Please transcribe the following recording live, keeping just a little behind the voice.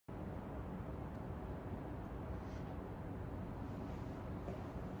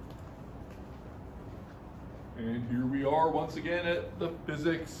And here we are once again at the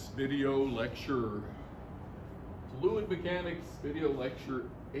physics video lecture. Fluid mechanics video lecture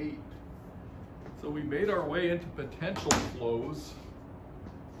 8. So we made our way into potential flows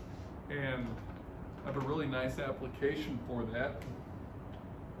and have a really nice application for that.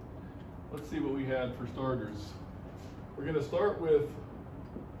 Let's see what we had for starters. We're going to start with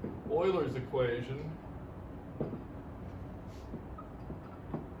Euler's equation.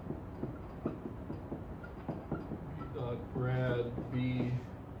 Grad B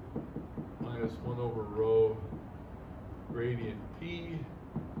minus 1 over rho gradient P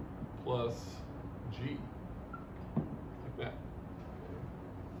plus G, like that.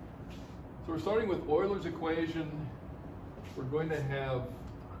 So we're starting with Euler's equation. We're going to have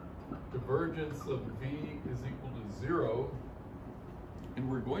divergence of V is equal to 0, and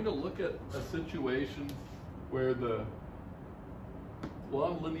we're going to look at a situation where the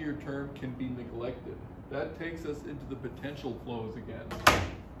long linear term can be neglected. That takes us into the potential flows again.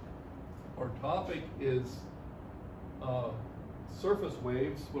 Our topic is surface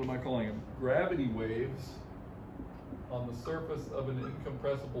waves. What am I calling them? Gravity waves on the surface of an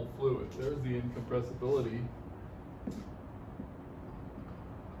incompressible fluid. There's the incompressibility.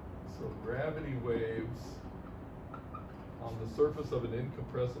 So gravity waves on the surface of an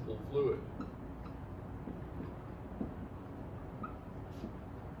incompressible fluid.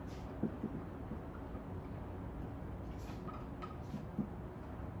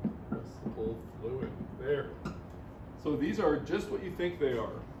 Fluid. There. So these are just what you think they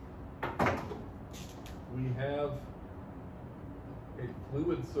are. We have a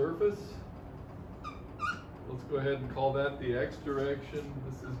fluid surface. Let's go ahead and call that the x direction.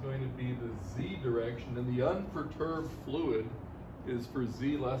 This is going to be the z direction, and the unperturbed fluid is for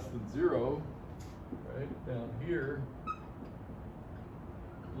z less than 0. Right down here,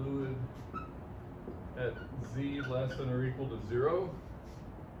 fluid at z less than or equal to 0.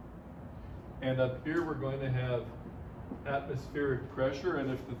 And up here we're going to have atmospheric pressure, and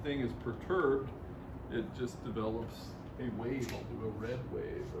if the thing is perturbed, it just develops a wave. I'll do a red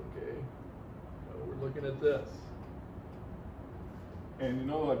wave, okay? So we're looking at this. And you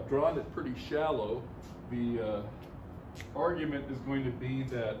know, I've drawn it pretty shallow. The argument is going to be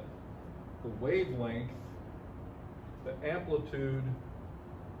that the wavelength, the amplitude,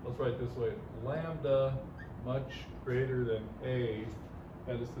 let's write it this way, lambda much greater than A.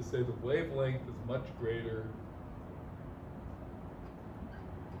 That is to say, the wavelength is much greater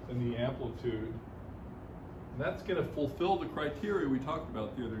than the amplitude. And that's going to fulfill the criteria we talked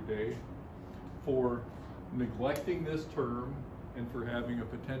about the other day for neglecting this term and for having a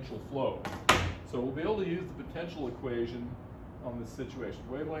potential flow. So we'll be able to use the potential equation on this situation.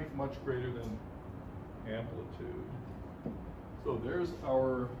 Wavelength much greater than amplitude. So there's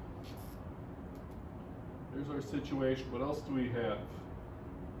our situation. What else do we have?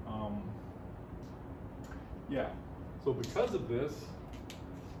 Yeah, so because of this,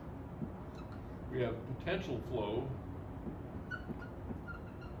 we have potential flow.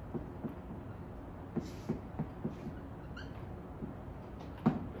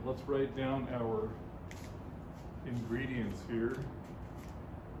 And let's write down our ingredients here.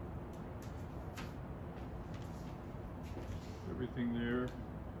 Everything there,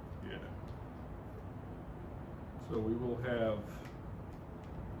 yeah. So we will have,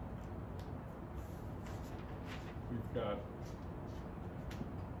 we've got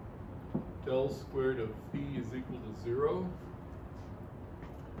del squared of phi is equal to 0.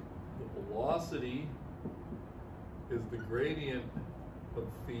 The velocity is the gradient of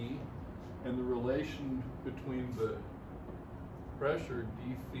phi, and the relation between the pressure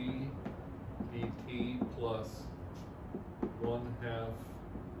d phi dt plus 1/2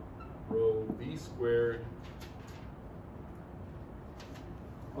 rho v squared.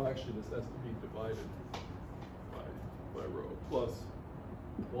 Oh, actually, this has to be divided by rho, plus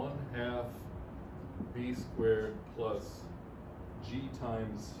 1/2 v squared plus g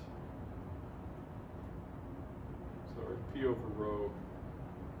times, sorry, p over rho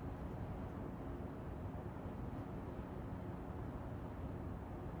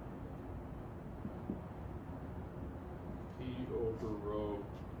p over rho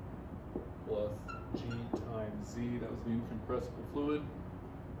plus g times z, that was the incompressible fluid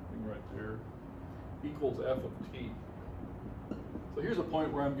thing right there, equals f of t. So here's a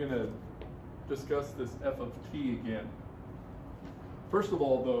point where I'm going to discuss this f of t again. First of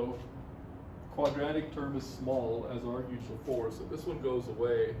all, though, quadratic term is small, as argued before, so this one goes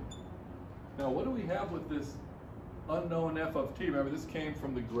away. Now, what do we have with this unknown f of t? Remember, this came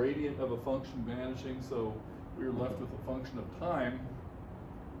from the gradient of a function vanishing, so we were left with a function of time.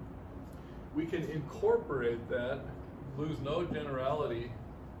 we can incorporate that, lose no generality,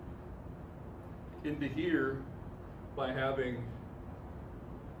 into here by having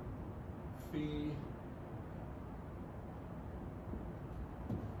phi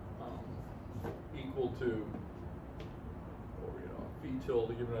equal to, phi tilde,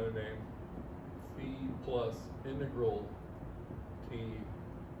 to give another name, phi plus integral t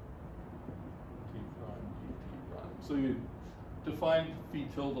prime dt prime. So you define phi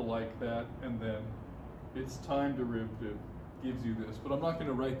tilde like that, and then its time derivative gives you this. But I'm not going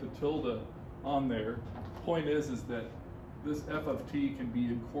to write the tilde on there. Point is that this f of t can be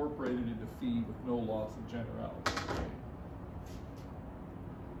incorporated into phi with no loss of generality.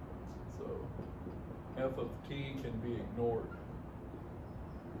 So f of t can be ignored.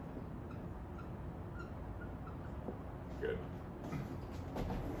 Good.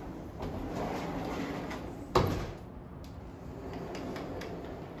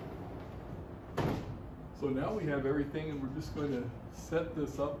 So now we have everything, and we're just going to set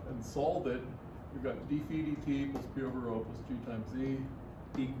this up and solve it. We've got d phi dt equals p over rho plus g times z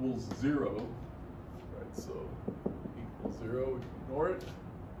equals 0. Right, so equals 0, we can ignore it.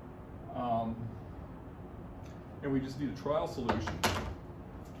 And we just need a trial solution.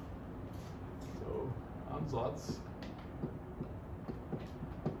 So ansatz.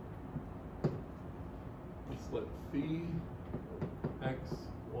 Let's let phi x,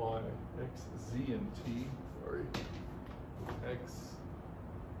 y, x, z, and t, sorry, x,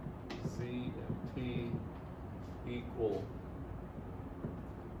 z, and t equal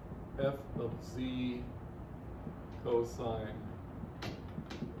f of z cosine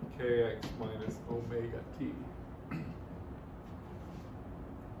kx minus omega t.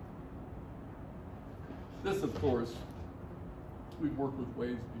 This, of course, we've worked with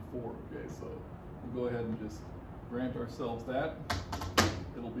waves before, okay, so we'll go ahead and just grant ourselves that.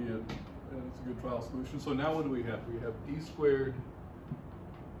 It'll be it's a good trial solution. So now what do we have? We have d squared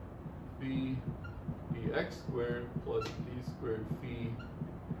phi dx squared plus d squared phi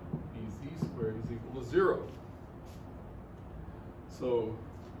dz squared is equal to 0. So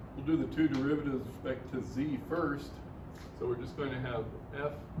we'll do the two derivatives with respect to z first. So we're just going to have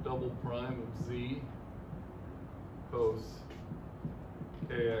f double prime of z cos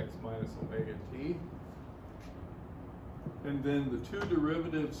kx minus omega t. And then the two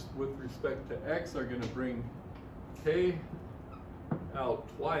derivatives with respect to x are going to bring k out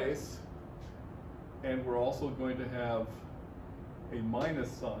twice. And we're also going to have a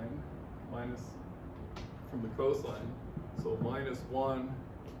minus sign, minus from the cosine. So minus 1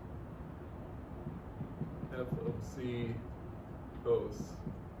 f of z cos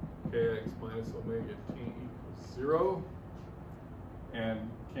kx minus omega t equals 0. And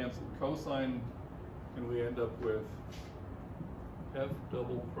cancel the cosine, and we end up with f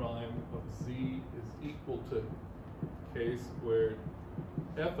double prime of z is equal to k squared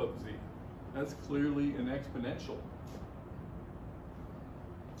f of z. That's clearly an exponential.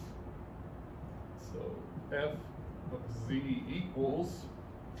 So f of z equals,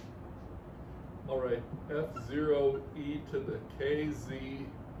 all right, f0 e to the kz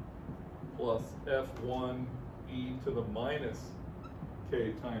plus f1 e to the minus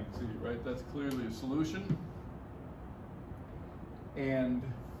k times z, right? That's clearly a solution. And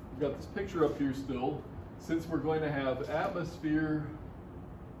we've got this picture up here still. Since we're going to have atmosphere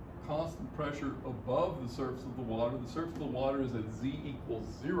constant pressure above the surface of the water is at z equals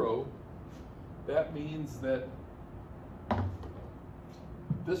 0. That means that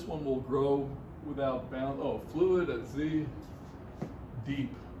this one will grow without bound. Oh, fluid at z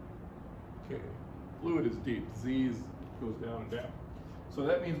deep. Okay, fluid is deep. Z goes down and down. So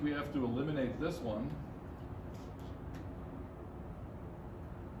that means we have to eliminate this one.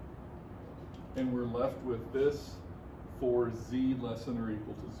 And we're left with this for z less than or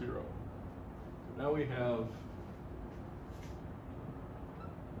equal to 0. So now we have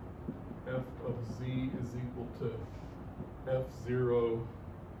f of z is equal to f0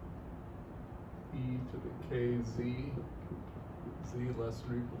 e to the kz, z less than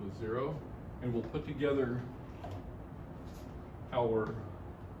or equal to 0. And we'll put together our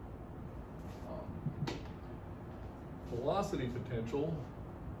velocity potential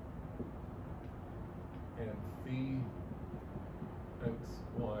and phi x,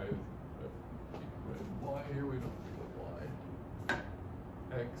 y, y here we don't do the y,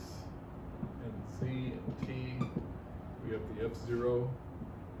 x and z and t, we have the f0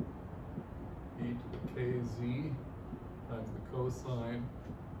 e to the kz times the cosine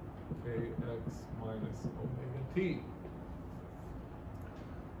kx minus omega t.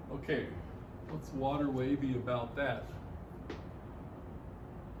 Okay, what's water wavy about that?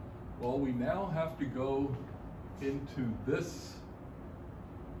 Well, we now have to go into this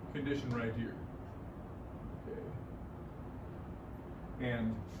condition right here. Okay.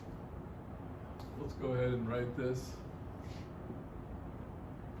 And let's go ahead and write this.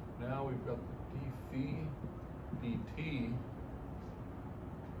 Now we've got the d phi dt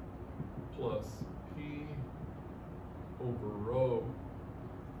plus p over rho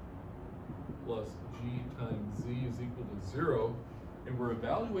plus g times z is equal to 0. And we're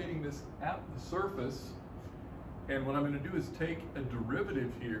evaluating this at the surface. And what I'm going to do is take a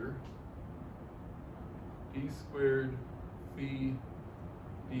derivative here, d squared phi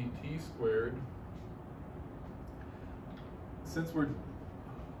dt squared. Since we're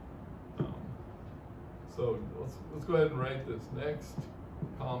so let's go ahead and write this next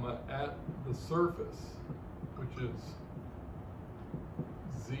comma at the surface, which is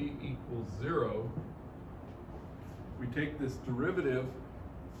z equals 0. We take this derivative,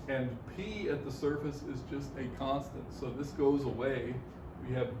 and p at the surface is just a constant, so this goes away.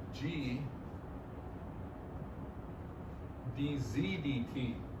 We have g dz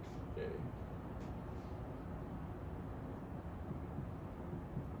dt. Okay.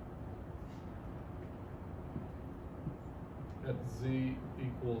 At z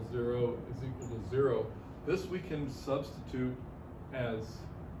equals 0 is equal to 0. This we can substitute as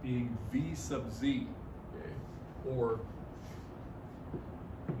being v sub z, okay? Or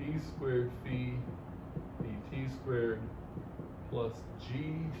d squared phi dt squared plus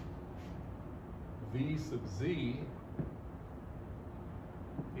g v sub z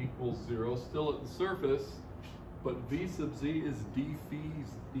equals 0, still at the surface, but v sub z is d phi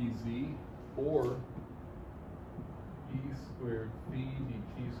dz, or d squared phi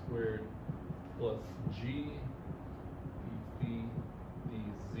dt squared plus g d phi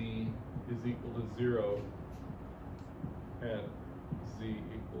dz is equal to 0 at z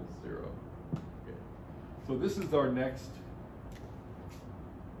equals 0. Okay. So this is our next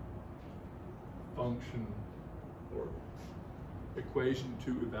function or equation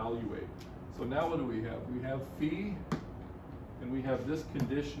to evaluate. So now what do we have? We have phi, and we have this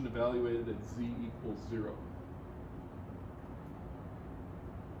condition evaluated at z equals 0.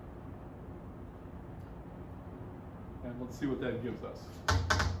 And let's see what that gives us.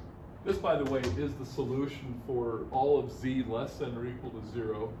 This, by the way, is the solution for all of z less than or equal to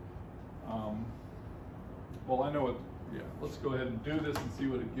 0. Well, I know it. Yeah, let's go ahead and do this and see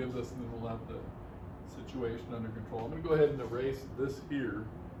what it gives us, and then we'll have the situation under control. I'm going to go ahead and erase this here.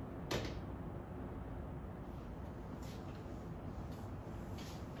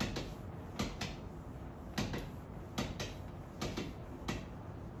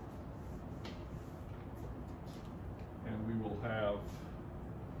 And we will have,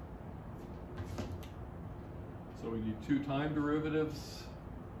 so we need two time derivatives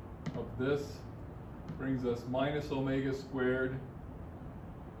of this, brings us minus omega squared,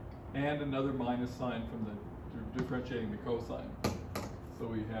 and another minus sign from the differentiating the cosine. So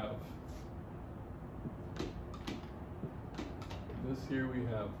we have this here, we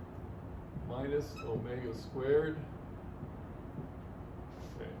have minus omega squared.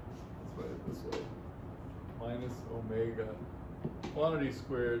 Okay, let's write it this way. Minus omega quantity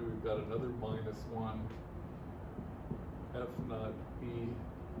squared, we've got another minus 1 f naught e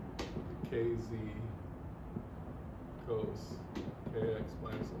kz cos kx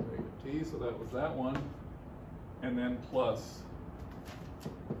minus omega t, so that was that one, and then plus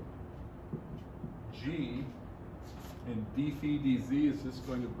g, and d phi dz is just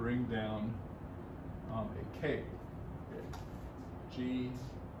going to bring down a k. Okay. G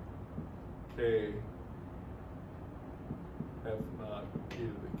k f naught e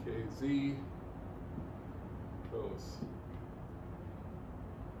to the kz cos,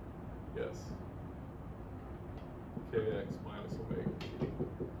 yes, kx minus omega t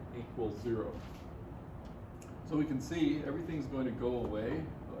equals 0. So we can see everything's going to go away.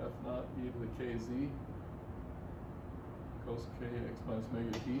 So f naught e to the kz cos kx minus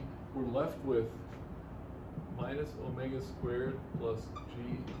omega t. We're left with minus omega squared plus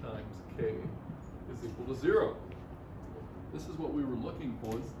g times k is equal to 0. This is what we were looking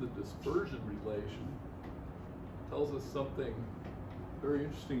for. This is the dispersion relation. It tells us something very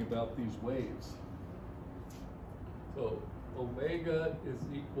interesting about these waves. So omega is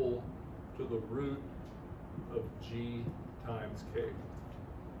equal to the root of g times k.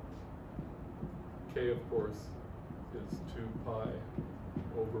 K, of course, is 2 pi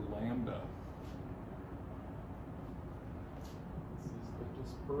over lambda. This is the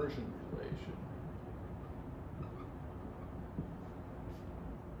dispersion relation.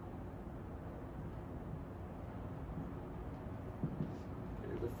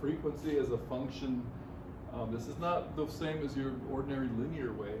 frequency as a function. This is not the same as your ordinary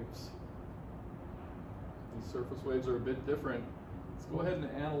linear waves. These surface waves are a bit different. Let's go ahead and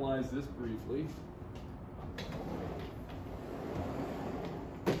analyze this briefly.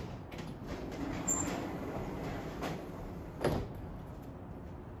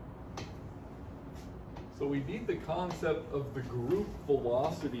 So we need the concept of the group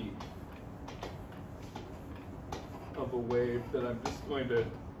velocity of a wave that I'm just going to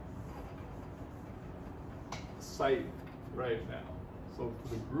cite right now. So for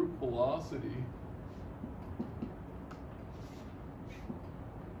the group velocity,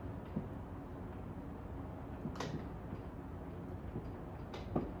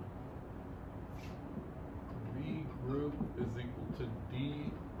 V group is equal to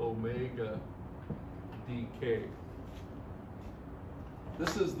d omega dk.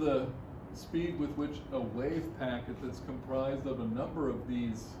 This is the speed with which a wave packet that's comprised of a number of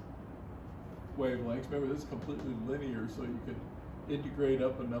these wavelengths. Remember, this is completely linear, so you can integrate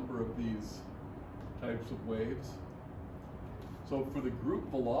up a number of these types of waves. So for the group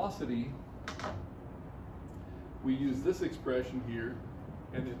velocity, we use this expression here,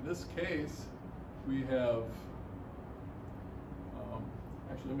 and in this case, we have,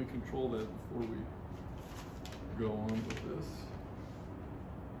 actually let me control that before we go on with this.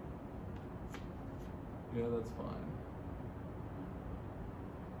 Yeah, that's fine.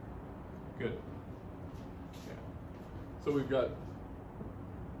 Good. Yeah. So we've got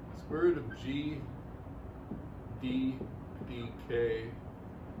square root of g d dk, k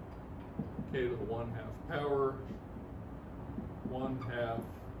to the 1/2 power, 1/2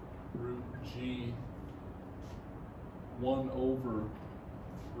 root g 1 over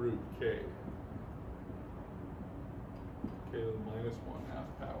root k, k to the minus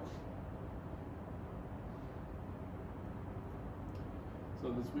 1/2 power. So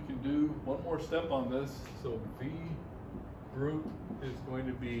this, we can do one more step on this. So V group is going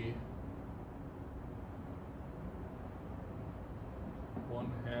to be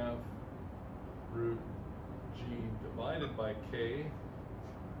 1/2 root g divided by k.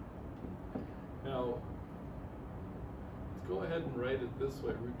 Now, let's go ahead and write it this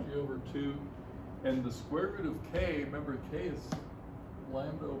way, root g over 2. And the square root of k, remember k is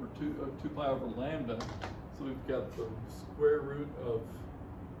lambda over 2 pi over lambda. So we've got the square root of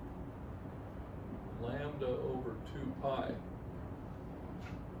lambda over 2 pi.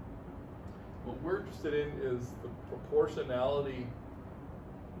 What we're interested in is the proportionality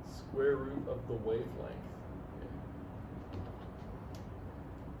square root of the wavelength.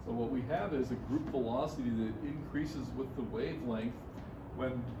 So what we have is a group velocity that increases with the wavelength.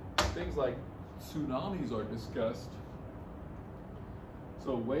 When things like tsunamis are discussed,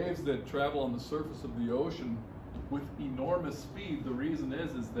 so waves that travel on the surface of the ocean with enormous speed, the reason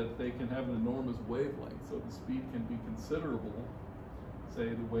is that they can have an enormous wavelength, so the speed can be considerable. Say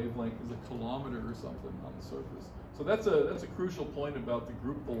the wavelength is 1 kilometer or something on the surface. So that's a crucial point about the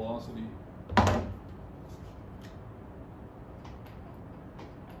group velocity. How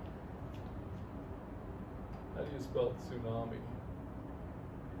do you spell tsunami?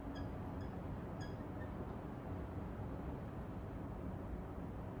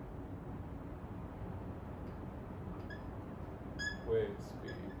 Wave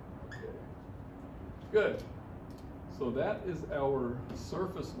speed. Okay. Good. So that is our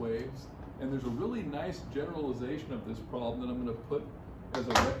surface waves, and there's a really nice generalization of this problem that I'm going to put as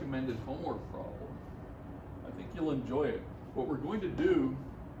a recommended homework problem. I think you'll enjoy it. What we're going to do,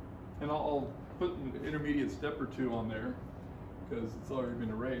 and I'll put an intermediate step or two on there because it's already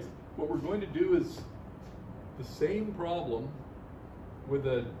been erased. What we're going to do is the same problem with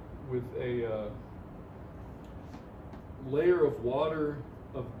a layer of water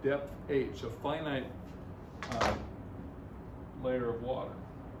of depth h, a finite layer of water.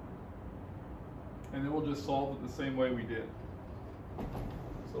 And then we'll just solve it the same way we did.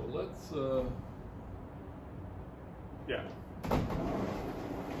 So let's, yeah.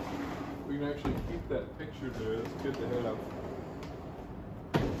 We can actually keep that picture there. It's good to have.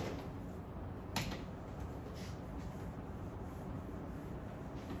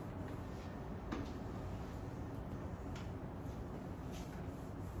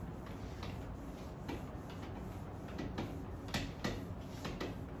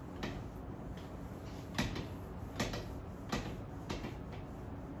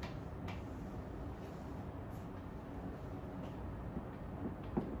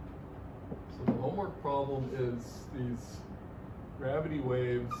 Homework problem is these gravity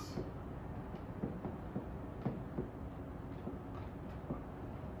waves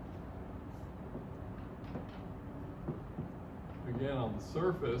again on the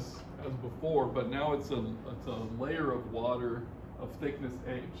surface as before, but now it's a layer of water of thickness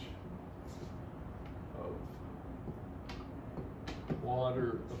H. Of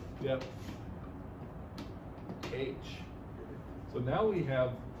water of depth H. So now we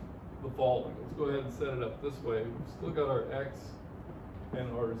have the following. Let's go ahead and set it up this way. We've still got our X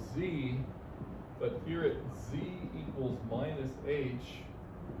and our Z, but here at Z equals minus H,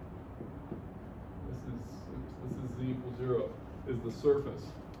 this is Z equals 0, is the surface.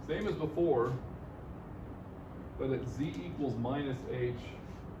 Same as before, but at Z equals minus H,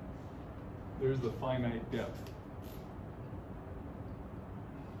 there's the finite depth.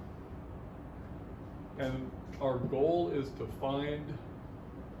 And our goal is to find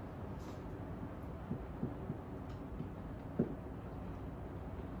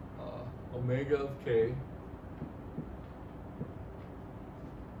omega of k.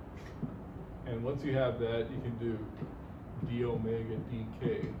 And once you have that, you can do d omega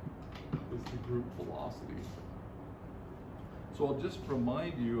dk is the group velocity. So I'll just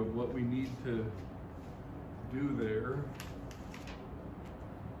remind you of what we need to do there.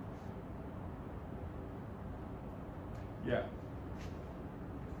 Yeah.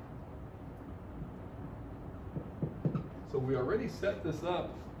 So we already set this up.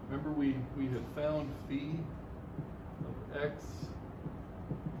 Remember we had found phi of x,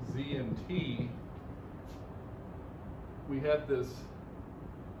 z, and t. We had this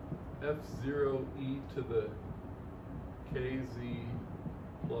f0 e to the kz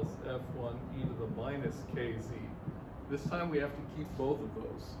plus f1 e to the minus kz. This time we have to keep both of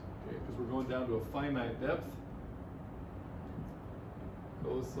those, okay, because we're going down to a finite depth.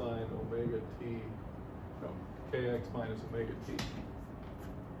 Cosine omega t, no, kx minus omega t.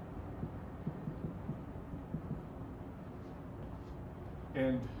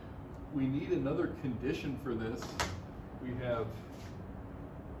 And we need another condition for this. We have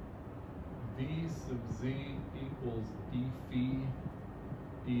v sub z equals d phi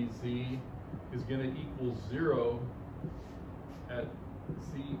dz is going to equal 0 at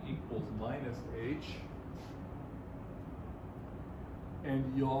z equals minus h.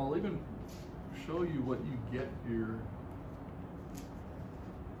 And I'll even show you what you get here.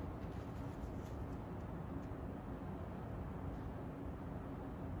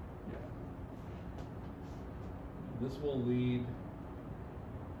 Yeah. This will lead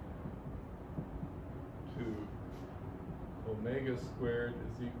to omega squared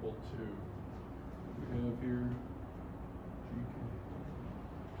is equal to, what do we have here?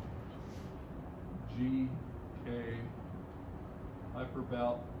 GK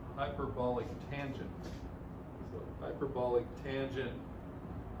hyperbolic tangent. So hyperbolic tangent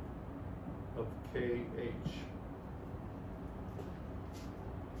of KH.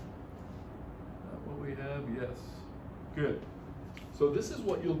 What we have, yes. Good. So this is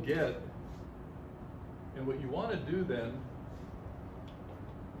what you'll get. And what you want to do then,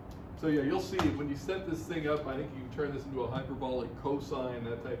 so yeah, you'll see when you set this thing up, I think you can turn this into a hyperbolic cosine,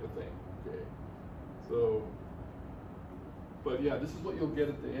 that type of thing. Okay. So, but yeah, this is what you'll get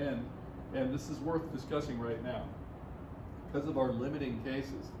at the end, and this is worth discussing right now because of our limiting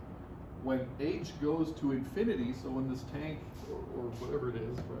cases. When h goes to infinity, so when this tank, or whatever it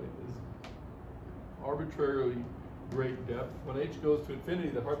is, right, is arbitrarily great depth, when h goes to infinity,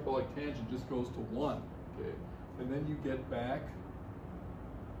 the hyperbolic tangent just goes to 1, okay? And then you get back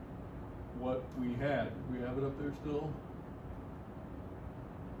what we had. Do we have it up there still?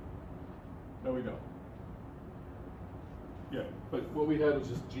 No, we don't. Yeah, but what we had was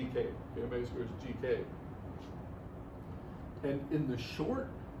just GK. Okay, omega squared is GK. And in the short,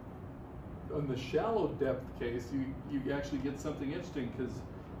 on the shallow depth case, you actually get something interesting because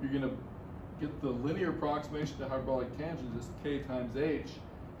you're going to get the linear approximation to hyperbolic tangent is k times h.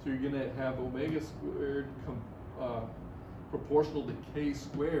 So you're going to have omega squared proportional to k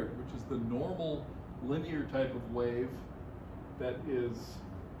squared, which is the normal linear type of wave that is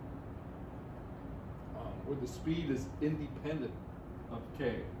where the speed is independent of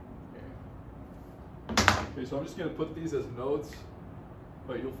k. Okay, so I'm just going to put these as notes,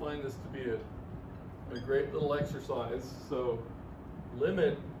 but you'll find this to be a great little exercise. So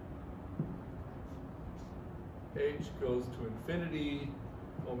limit h goes to infinity,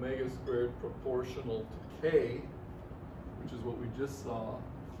 omega squared proportional to k, which is what we just saw.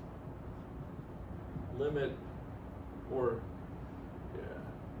 Limit, or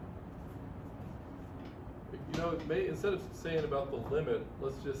you know, instead of saying about the limit,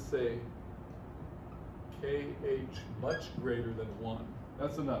 let's just say kh much greater than 1.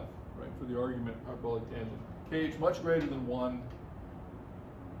 That's enough, right, for the argument hyperbolic tangent. Kh much greater than 1,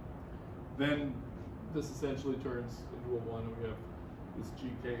 then this essentially turns into a 1, and we have this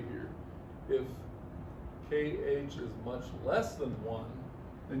GK here. If KH is much less than 1,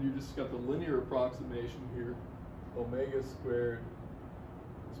 then you just got the linear approximation here. Omega squared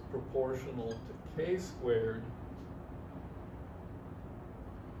is proportional to K squared,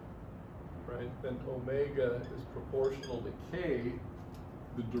 right? Then omega is proportional to K.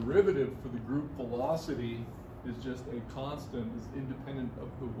 The derivative for the group velocity is just a constant, is independent of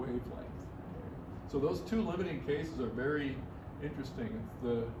the wavelength. So those two limiting cases are very interesting.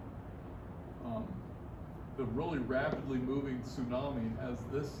 It's the really rapidly moving tsunami has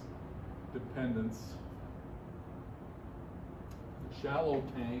this dependence. The shallow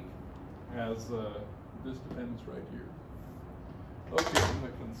tank has this dependence right here. Okay, I'm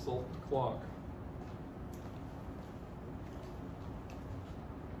going to consult the clock.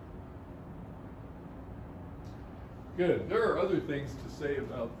 Good. There are other things to say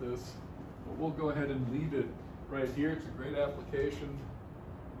about this, but we'll go ahead and leave it right here. It's a great application.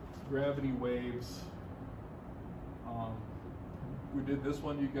 Gravity waves. We did this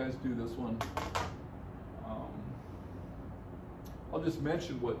one, you guys do this one. I'll just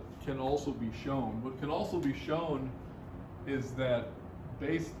mention what can also be shown. What can also be shown is that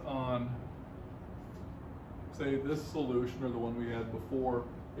based on, say, this solution or the one we had before,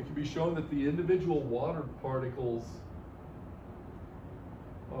 it can be shown that the individual water particles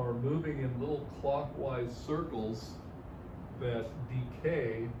are moving in little clockwise circles that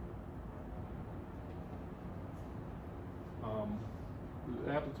decay.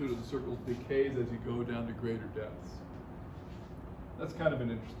 The amplitude of the circles decays as you go down to greater depths. That's kind of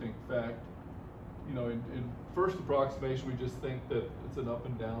an interesting fact. You know, in first approximation, we just think that it's an up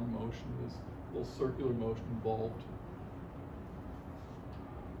and down motion. There's a little circular motion involved.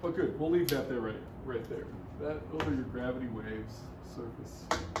 But good, we'll leave that there, right there. Those are your gravity waves, surface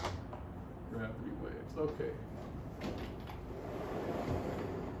gravity waves. Okay.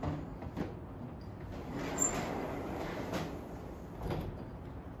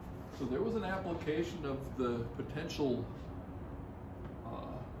 So there was an application of the potential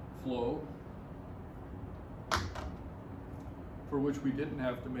flow for which we didn't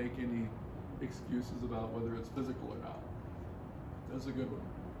have to make any excuses about whether it's physical or not. That's a good one.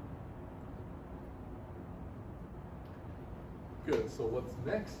 Good, so what's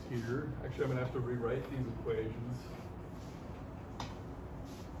next here, actually I'm going to have to rewrite these equations,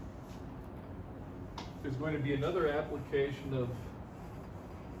 is going to be another application of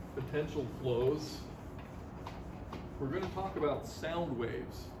potential flows. We're going to talk about sound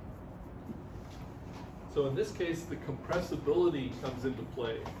waves. So in this case, the compressibility comes into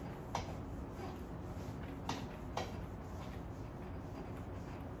play.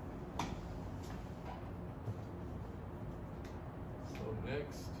 So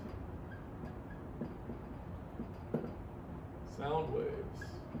next, sound waves.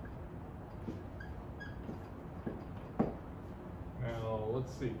 Now,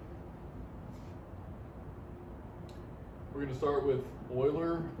 let's see. We're going to start with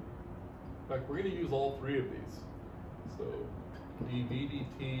Euler. In fact, we're going to use all three of these. So dV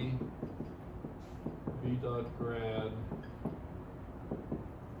dt v dot grad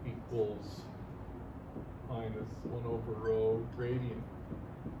equals minus 1 over rho gradient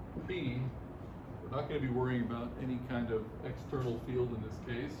P. We're not going to be worrying about any kind of external field in this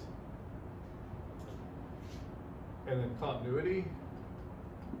case. And then continuity.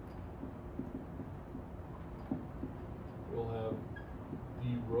 We'll have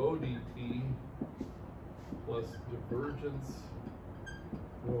d rho dt plus divergence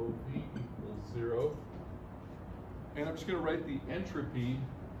rho v equals 0. And I'm just going to write the entropy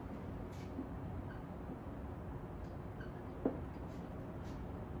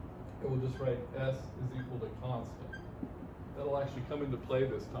and we'll just write S is equal to constant. That'll actually come into play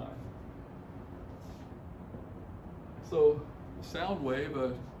this time. So a sound wave,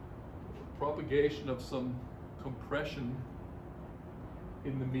 a propagation of some compression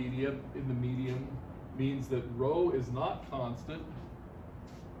in the medium means that rho is not constant.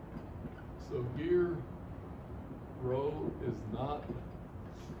 So here rho is not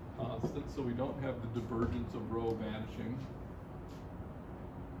constant, so we don't have the divergence of rho vanishing.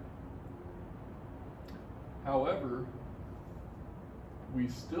 However, we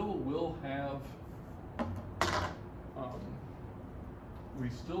still will have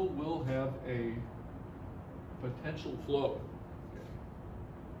a potential flow.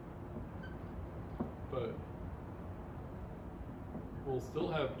 But we'll still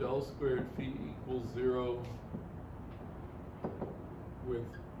have del squared phi equals 0 with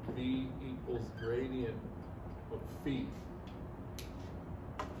v equals gradient of phi.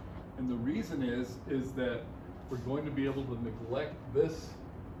 And the reason is that we're going to be able to neglect this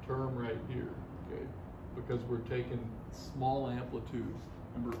term right here, okay? Because we're taking small amplitude.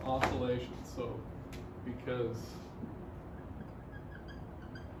 Remember, oscillations, so because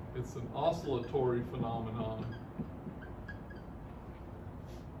it's an oscillatory phenomenon,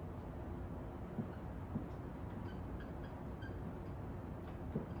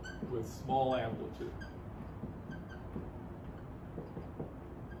 with small amplitude.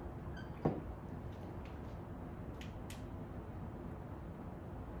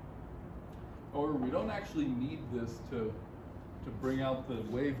 Or we don't actually need this to bring out the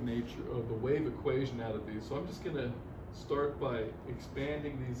wave nature or the wave equation out of these. So I'm just going to start by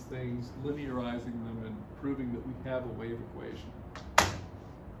expanding these things, linearizing them, and proving that we have a wave equation.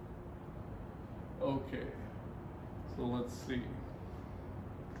 Okay, so let's see.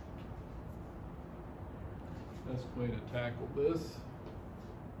 Best way to tackle this.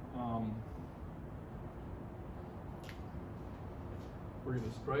 We're going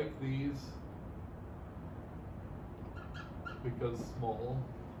to strike these because small.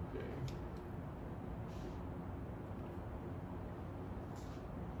 Okay.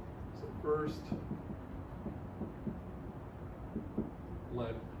 So first,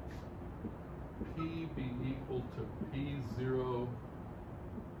 let P be equal to P0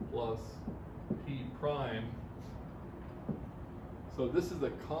 plus P prime. So this is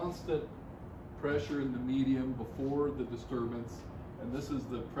a constant pressure in the medium before the disturbance, and this is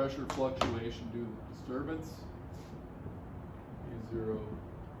the pressure fluctuation due to the disturbance. P0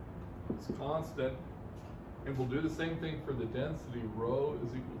 is constant, and we'll do the same thing for the density. Rho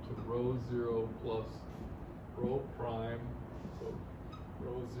is equal to rho 0 plus rho prime. So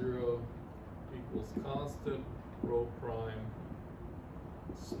rho 0 equals constant, rho prime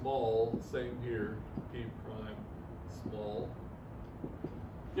small, same here, P prime small.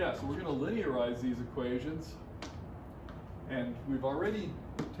 Yeah, so we're going to linearize these equations, and we've already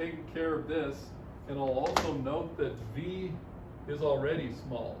taken care of this, and I'll also note that V is already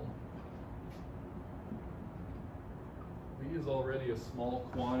small. V is already a small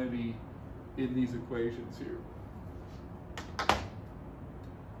quantity in these equations here.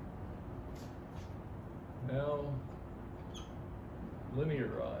 Now,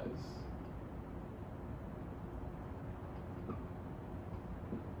 linearize.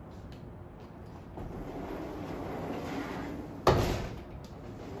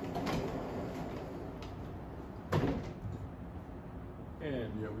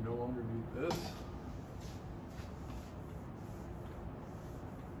 And yeah, we no longer need this.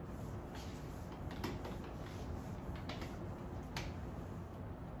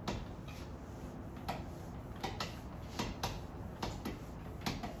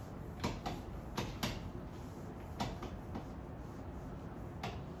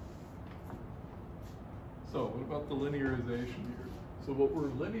 So what about the linearization here? So what we're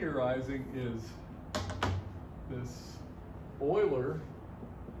linearizing is this Euler.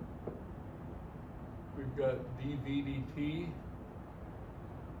 We've got dV dt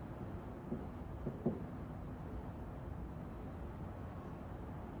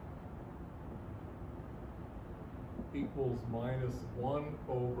equals minus 1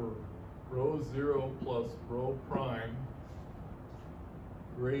 over rho 0 plus rho prime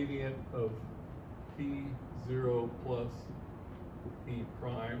gradient of P0 plus P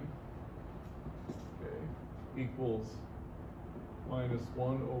prime, okay, equals minus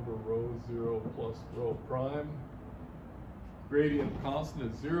 1 over rho 0 plus rho prime. Gradient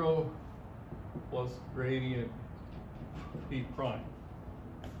constant is 0 plus gradient P prime.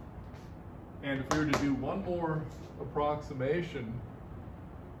 And if we were to do one more approximation,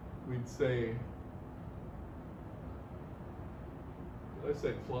 we'd say, did I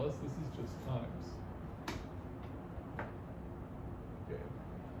say plus? This is just times. Okay.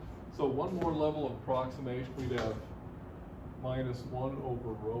 So one more level of approximation, we'd have minus 1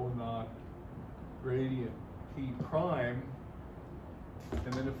 over rho naught gradient P prime.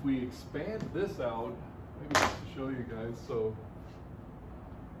 And then if we expand this out, maybe just to show you guys, so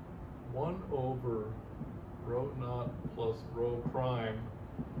 1 over rho naught plus rho prime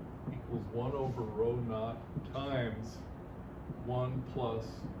equals 1 over rho naught times 1 plus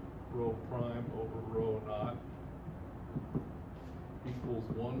rho prime over rho naught equals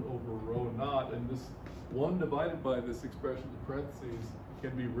 1 over rho naught, and this 1 divided by this expression in parentheses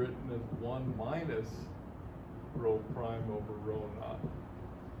can be written as 1 minus rho prime over rho naught.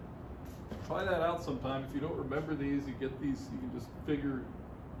 Try that out sometime. If you don't remember these, you get these, you can just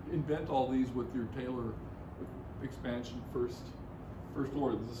invent all these with your Taylor expansion first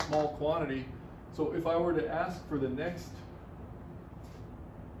order. This is a small quantity. So if I were to ask for the next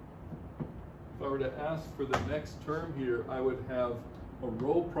if I were to ask for the next term here, I would have a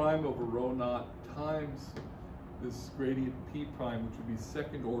rho prime over rho naught times this gradient p prime, which would be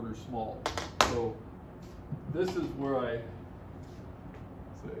second order small. So this is where I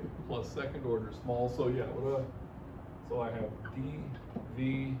say plus second order small. So yeah, so I have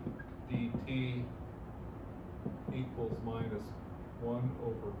dv dt equals minus 1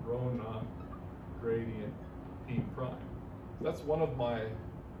 over rho naught gradient p prime. That's one of my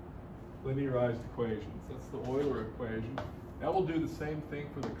linearized equations. That's the Euler equation. Now we'll do the same thing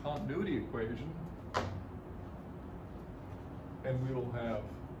for the continuity equation. And we will have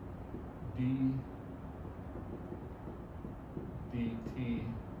d dt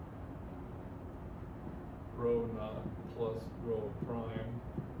rho naught plus rho prime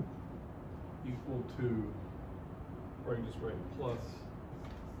equal to, or I can just write plus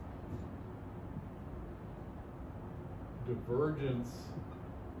divergence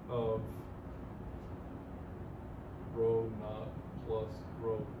of rho naught plus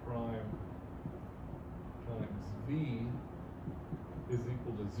rho prime times v is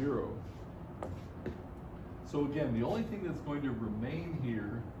equal to 0. So again, the only thing that's going to remain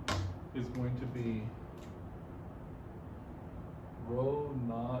here is going to be rho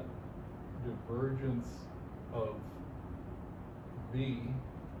naught divergence of v,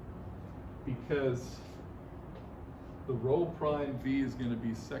 because the rho prime v is going to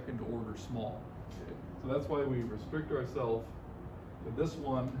be second order small. Okay. So that's why we restrict ourselves to this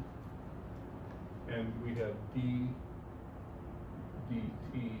one, and we have d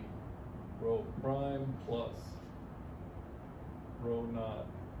dt rho prime plus rho naught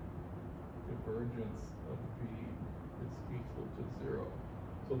divergence of v is equal to 0.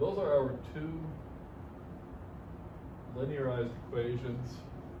 So those are our two linearized equations.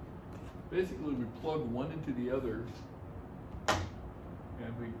 Basically, we plug one into the other,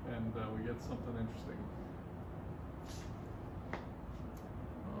 and we get something interesting.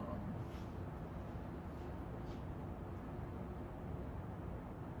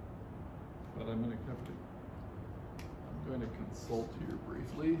 But I'm going to consult here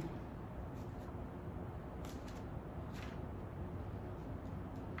briefly.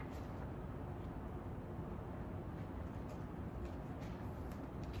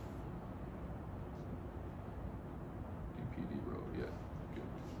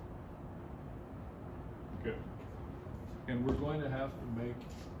 Good. And we're going to have to make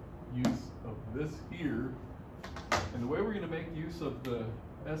use of this here. And the way we're going to make use of the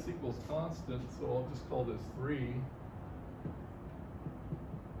s equals constant, so I'll just call this 3.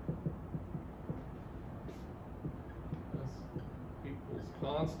 S equals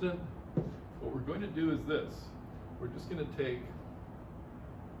constant. What we're going to do is this. We're just going to take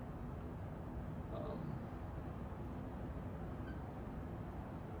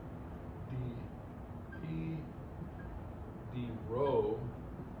d rho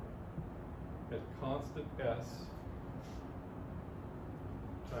at constant s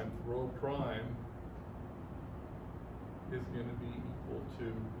times rho prime is going to be equal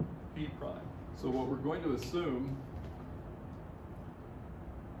to p prime. So what we're going to assume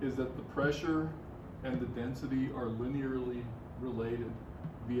is that the pressure and the density are linearly related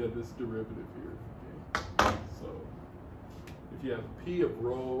via this derivative here. Okay? So if you have p of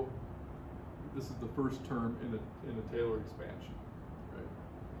rho, this is the first term in a Taylor expansion, right?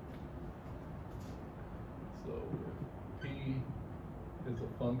 So if p is a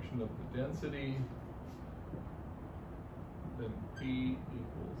function of the density, then p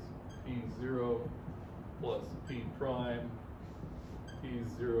equals p0 plus p prime,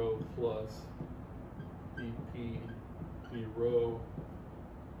 p0 plus dp d rho,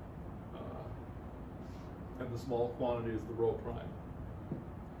 and the small quantity is the rho prime.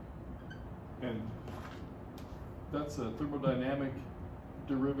 And that's a thermodynamic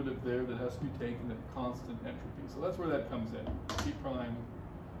derivative there that has to be taken at constant entropy. So that's where that comes in. P prime,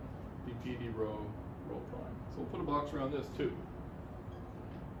 dp d rho, rho prime. So we'll put a box around this too.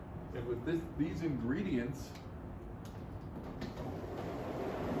 And with these ingredients,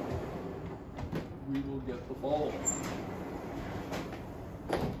 we will get the following.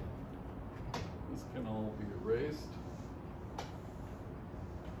 This can all be erased.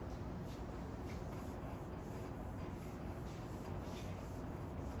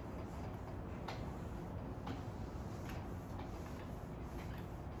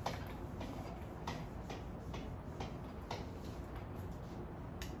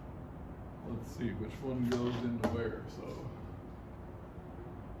 Let's see which one goes into where. So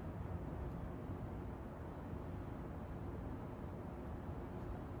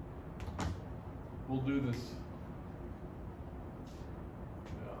we'll do this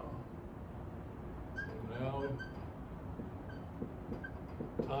now.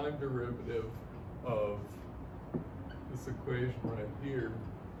 time derivative of this equation right here,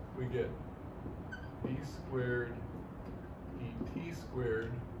 we get d squared dt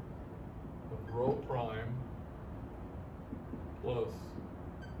squared of rho prime plus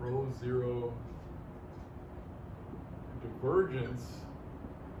rho 0 divergence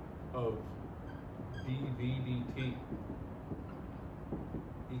of dv dt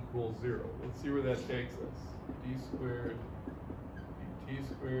equals 0. Let's see where that takes us. D squared dt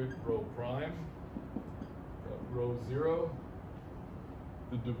squared rho prime, rho 0.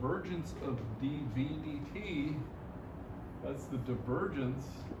 The divergence of dv dt, that's the divergence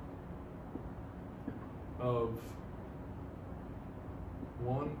of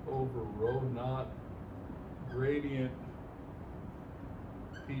 1 over rho naught gradient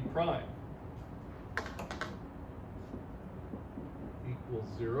p prime equals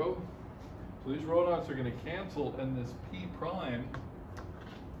 0. So these rho naughts are going to cancel, and this p prime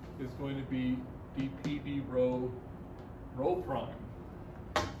is going to be dp d rho prime.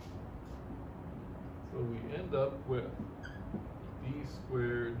 So we end up with d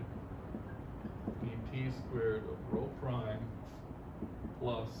squared dt squared of rho prime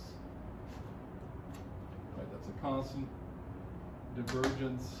plus, right, that's a constant,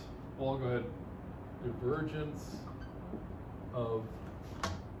 divergence, well, I'll go ahead, divergence of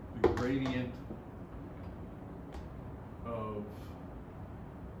the gradient of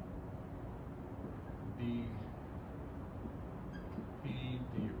d p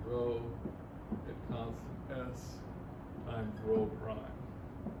d rho at constant s times rho prime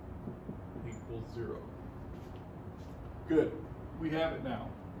equals 0. Good, we have it now.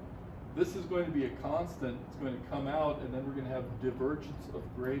 This is going to be a constant. It's going to come out, and then we're going to have divergence of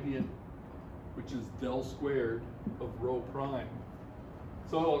gradient, which is del squared of rho prime.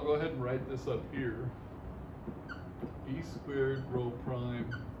 So I'll go ahead and write this up here. D squared rho prime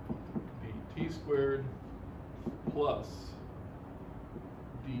dt squared plus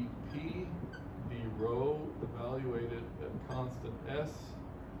dp d rho evaluated at constant s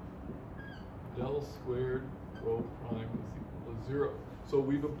del squared rho prime is equal to 0. So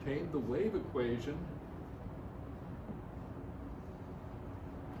we've obtained the wave equation.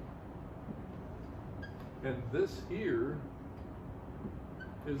 And this here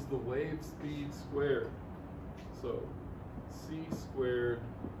is the wave speed squared. So c squared,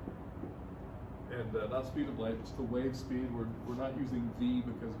 and not speed of light, it's the wave speed. We're not using v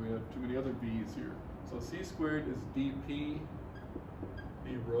because we have too many other v's here. So c squared is dp d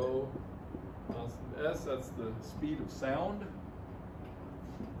rho constant s, that's the speed of sound.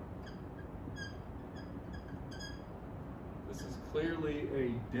 This is clearly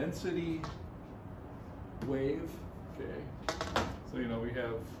a density wave, okay? So, you know, we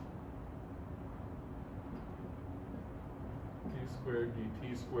have d squared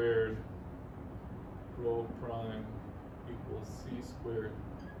dt squared rho prime equals c squared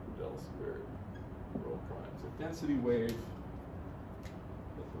del squared rho prime. So density wave,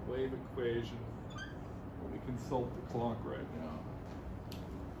 that's the wave equation. Let me consult the clock right now.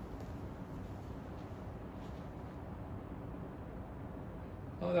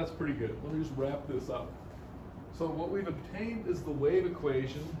 Oh, that's pretty good. Let me just wrap this up. So what we've obtained is the wave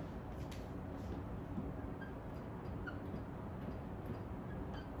equation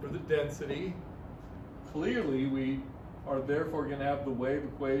for the density. Clearly, we are therefore going to have the wave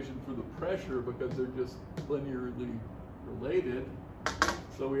equation for the pressure because they're just linearly related.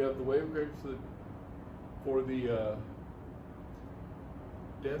 So we have the wave equation for the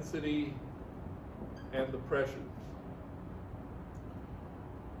density and the pressure.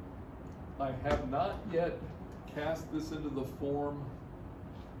 I have not yet cast this into the form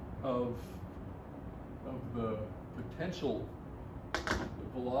of the potential, the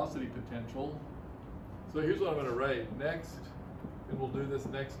velocity potential. So here's what I'm going to write next, and we'll do this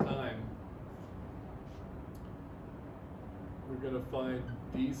next time. We're going to find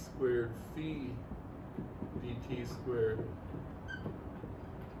d squared phi dt squared.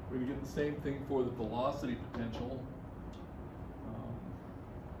 We're going to get the same thing for the velocity potential.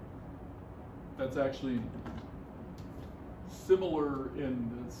 That's actually similar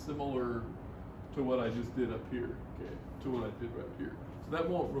to what I just did up here, okay, to what I did right here. So that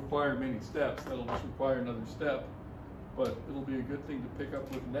won't require many steps, that'll just require another step, but it'll be a good thing to pick up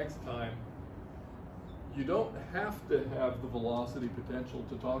with next time. You don't have to have the velocity potential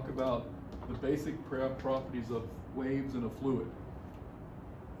to talk about the basic properties of waves in a fluid.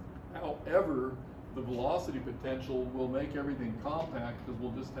 However, the velocity potential will make everything compact because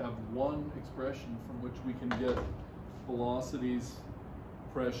we'll just have one expression from which we can get velocities,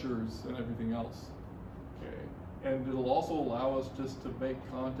 pressures, and everything else. Okay. And it'll also allow us just to make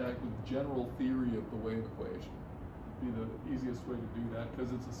contact with general theory of the wave equation. Be the easiest way to do that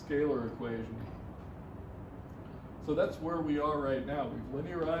because it's a scalar equation. So that's where we are right now. We've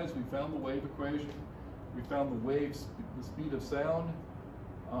linearized, we found the wave equation, we found the speed of sound.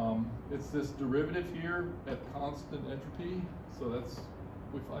 It's this derivative here at constant entropy. So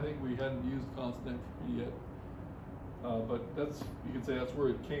I think we hadn't used constant entropy yet. But you can say that's where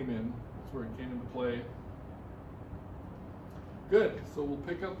it came in. That's where it came into play. Good, so we'll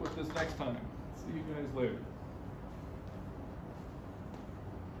pick up with this next time. See you guys later.